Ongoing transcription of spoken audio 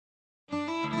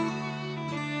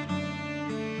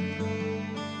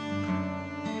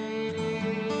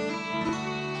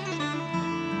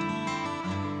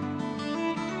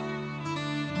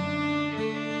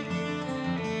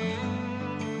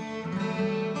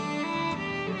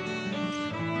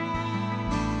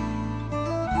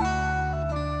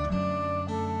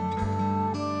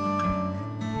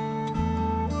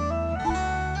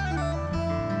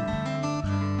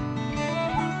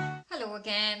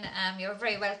again. You're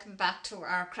very welcome back to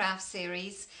our craft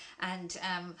series, and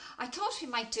I thought we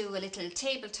might do a little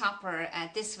table topper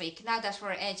this week, now that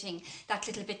we're edging that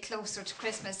little bit closer to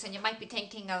Christmas, and you might be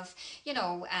thinking of,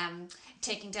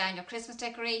 taking down your Christmas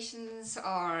decorations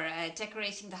or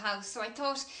decorating the house. So I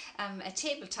thought a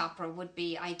table topper would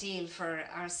be ideal for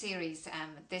our series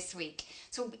this week.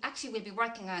 So actually we'll be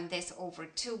working on this over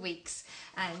 2 weeks,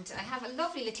 and I have a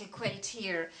lovely little quilt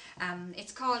here.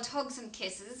 It's called Hugs and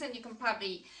Kisses, and you can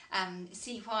probably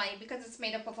see why, because it's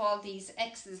made up of all these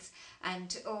X's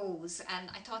and O's, and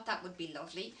I thought that would be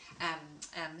lovely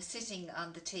sitting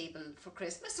on the table for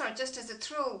Christmas, or just as a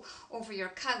throw over your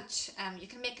couch. You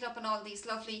can make it up in all these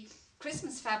lovely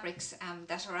Christmas fabrics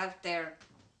that are out there.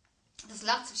 There's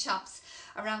lots of shops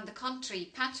around the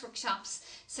country, patchwork shops,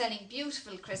 selling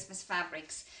beautiful Christmas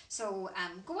fabrics. So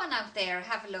go on out there,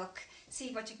 have a look,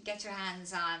 see what you can get your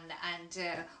hands on,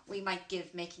 and we might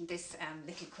give making this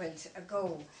little quilt a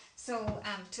go. So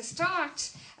to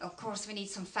start, of course, we need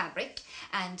some fabric,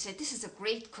 and this is a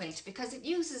great quilt because it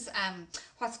uses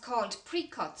what's called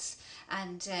pre-cuts,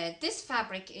 and this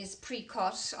fabric is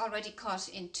pre-cut, already cut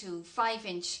into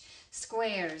 5-inch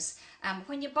squares.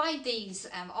 When you buy these,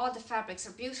 all the fabrics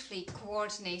are beautifully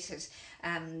coordinated.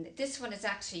 This one is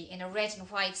actually in a red and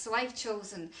white, so I've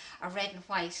chosen a red and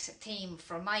white theme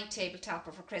for my table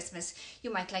topper for Christmas.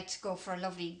 You might like to go for a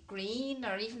lovely green,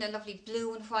 or even a lovely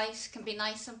blue and white can be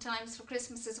nice sometimes for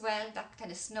Christmas as well, that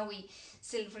kind of snowy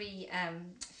silvery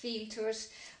feel to it.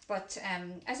 But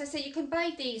as I say, you can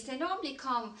buy these. They normally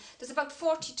come, there's about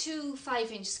 42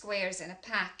 5-inch squares in a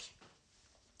pack.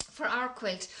 For our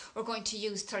quilt, we're going to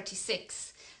use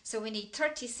 36. So we need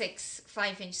 36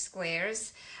 5-inch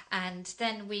squares, and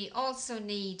then we also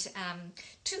need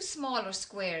 2 smaller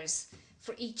squares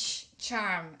for each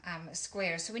charm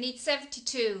square. So we need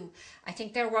 72. I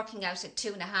think they're working out at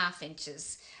 2.5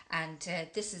 inches, and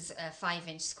this is a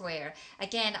 5-inch square.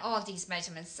 Again, all these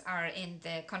measurements are in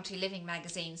the Country Living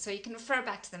magazine, so you can refer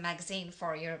back to the magazine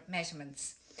for your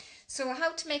measurements. So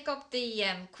how to make up the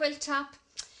quilt top?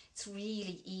 It's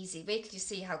really easy. Wait till you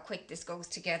see how quick this goes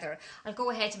together. I'll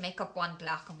go ahead and make up one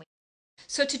block.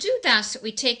 So to do that,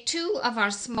 we take 2 of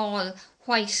our small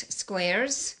white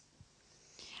squares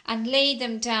and lay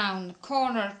them down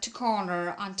corner to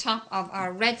corner on top of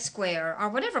our red square, or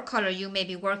whatever colour you may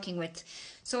be working with.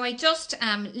 So I just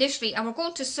literally, and we're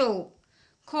going to sew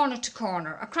corner to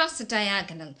corner across the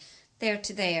diagonal, there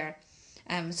to there.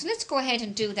 So let's go ahead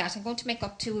and do that. I'm going to make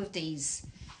up 2 of these.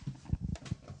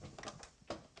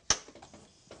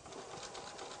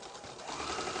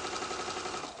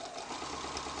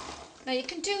 Now you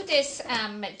can do this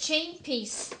chain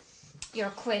piece your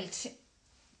quilt.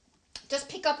 Just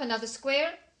pick up another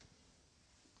square,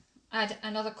 add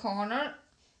another corner,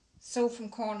 sew from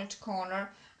corner to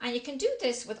corner, and you can do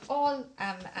this with all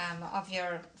of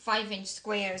your 5-inch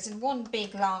squares in one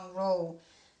big long row.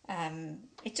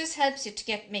 It just helps you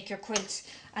to make your quilt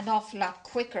an awful lot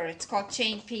quicker. It's called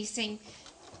chain piecing.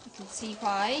 You can see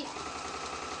why.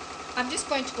 I'm just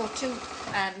going to go to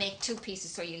make 2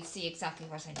 pieces so you'll see exactly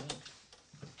what I mean.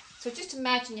 So just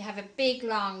imagine you have a big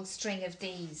long string of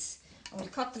these, and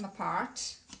we'll cut them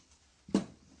apart.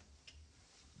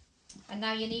 And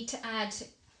now you need to add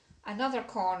another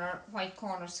white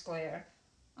corner square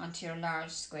onto your large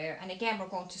square, and again we're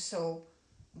going to sew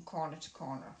from corner to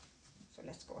corner. So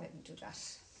let's go ahead and do that.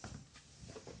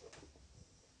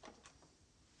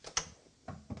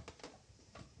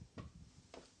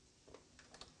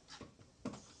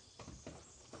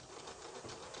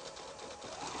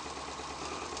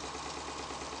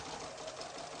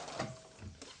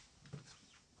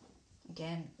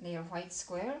 Again, lay your white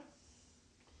square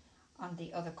on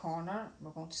the other corner.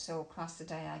 We're going to sew across the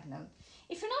diagonal.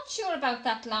 If you're not sure about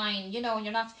that line, you're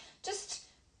not, just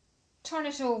turn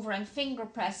it over and finger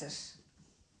press it.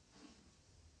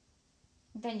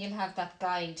 Then you'll have that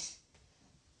guide.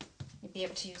 You'll be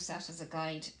able to use that as a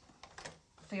guide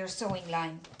for your sewing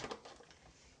line.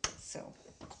 So.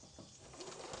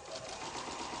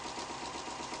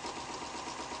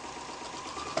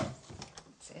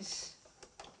 That's it.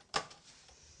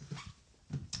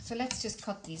 So let's just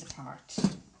cut these apart,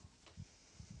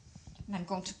 and I'm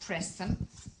going to press them.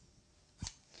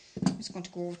 I'm just going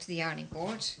to go over to the ironing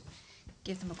board,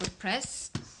 give them a good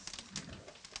press.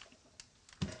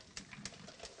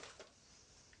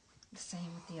 The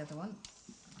same with the other one.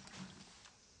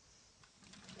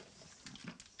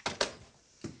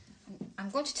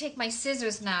 I'm going to take my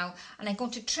scissors now, and I'm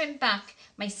going to trim back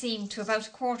my seam to about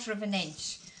 1/4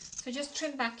 inch. So just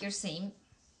trim back your seam.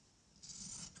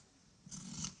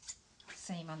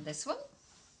 Same on this one.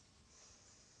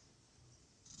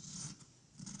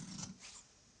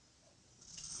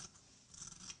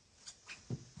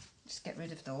 just get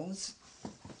rid of those.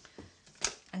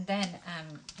 And then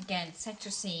again, set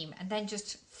your seam and then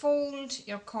just fold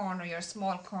your corner, your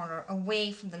small corner,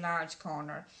 away from the large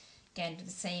corner. Again, do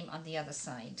the same on the other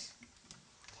side.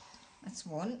 That's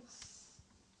one.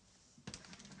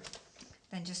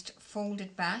 Then just fold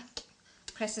it back,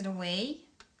 press it away.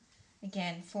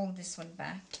 Again, fold this one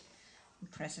back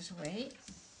and press it away.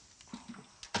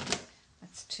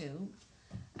 That's two.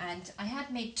 And I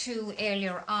had made two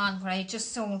earlier on where I had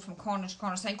just sewn from corner to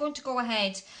corner. So I'm going to go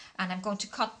ahead and I'm going to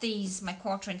cut these, my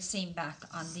 1/4 inch seam back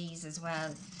on these as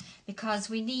well. Because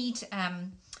we need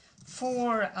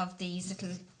 4 of these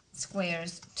little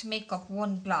squares to make up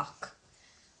one block.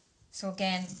 So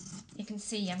again, you can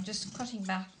see I'm just cutting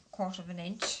back 1/4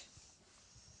 inch.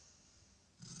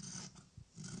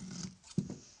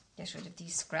 Get rid of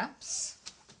these scraps.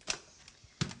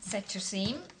 Set your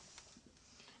seam.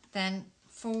 Then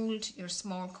fold your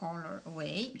small corner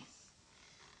away.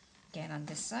 Again on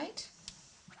this side.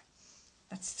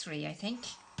 That's 3, I think.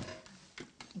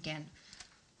 Again,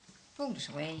 fold it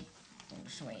away, fold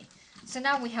it away. So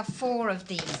now we have 4 of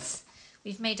these.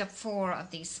 We've made up 4 of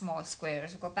these small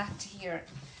squares. We'll go back to here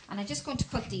and I'm just going to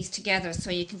put these together so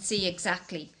you can see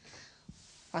exactly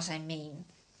what I mean.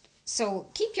 So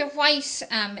keep your white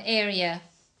area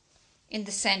in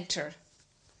the center.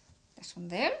 That one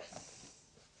there.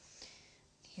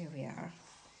 Here we are,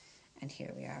 and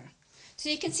here we are. So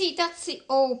you can see that's the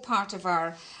O part of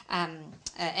our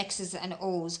X's and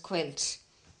O's quilt.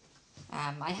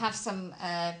 I have some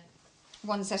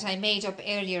ones that I made up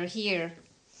earlier here.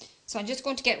 So I'm just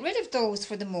going to get rid of those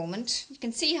for the moment. You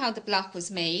can see how the block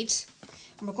was made.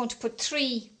 And we're going to put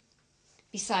 3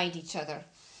 beside each other.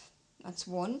 That's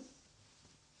 1,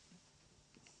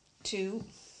 2,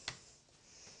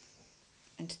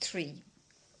 and 3.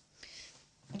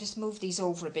 I'll just move these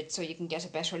over a bit so you can get a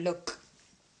better look.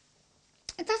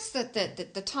 And that's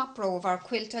the top row of our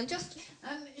quilt. I'll just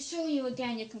show you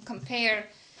again. You can compare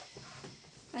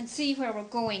and see where we're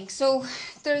going. So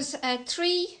there's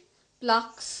 3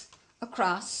 blocks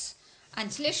across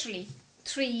and literally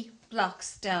 3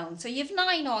 blocks down. So you have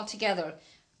 9 altogether.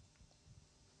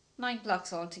 9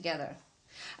 blocks altogether.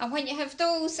 And when you have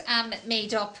those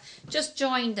made up, just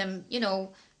join them, you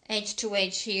know, edge to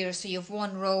edge here. So you have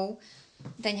 1 row.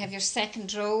 Then you have your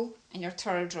 2nd row and your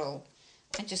 3rd row,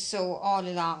 and just sew all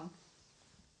along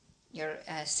your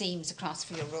seams across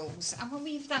for your rows. And when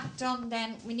we've that done,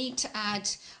 then we need to add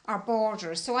our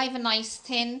border. So I have a nice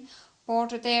thin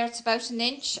border there. It's about 1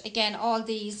 inch. Again, all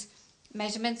these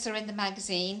measurements are in the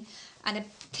magazine. And a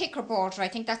thicker border, I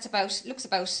think that's about, looks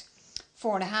about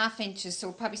 4.5 inches.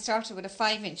 So probably started with a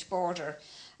 5-inch border.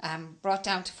 Brought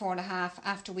down to 4.5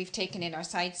 after we've taken in our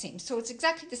side seams. So it's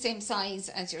exactly the same size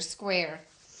as your square.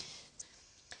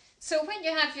 So when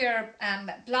you have your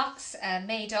blocks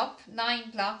made up,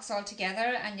 9 blocks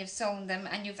altogether, and you've sewn them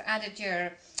and you've added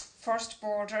your first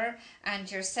border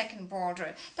and your 2nd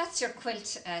border, that's your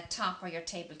quilt top or your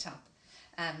tabletop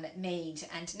made.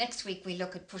 And next week we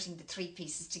look at putting the 3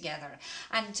 pieces together.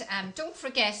 And don't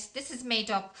forget, this is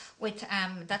made up with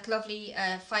that lovely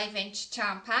 5-inch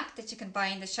charm pack that you can buy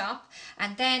in the shop,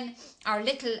 and then our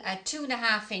little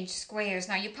 2.5-inch squares.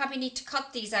 Now you probably need to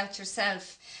cut these out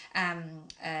yourself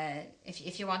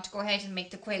if you want to go ahead and make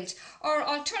the quilt, or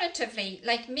alternatively,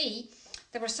 like me,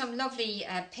 there were some lovely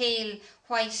pale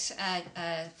white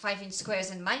 5-inch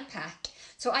squares in my pack,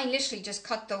 so I literally just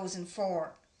cut those in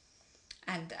 4.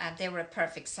 And they were a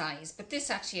perfect size. But this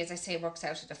actually, as I say, works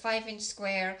out at a 5-inch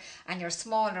square, and your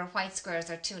smaller white squares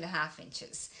are 2.5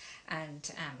 inches.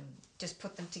 And just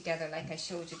put them together like I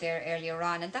showed you there earlier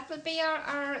on, and that will be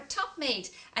our top made.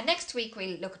 And next week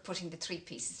we'll look at putting the 3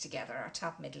 pieces together, our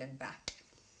top, middle and back.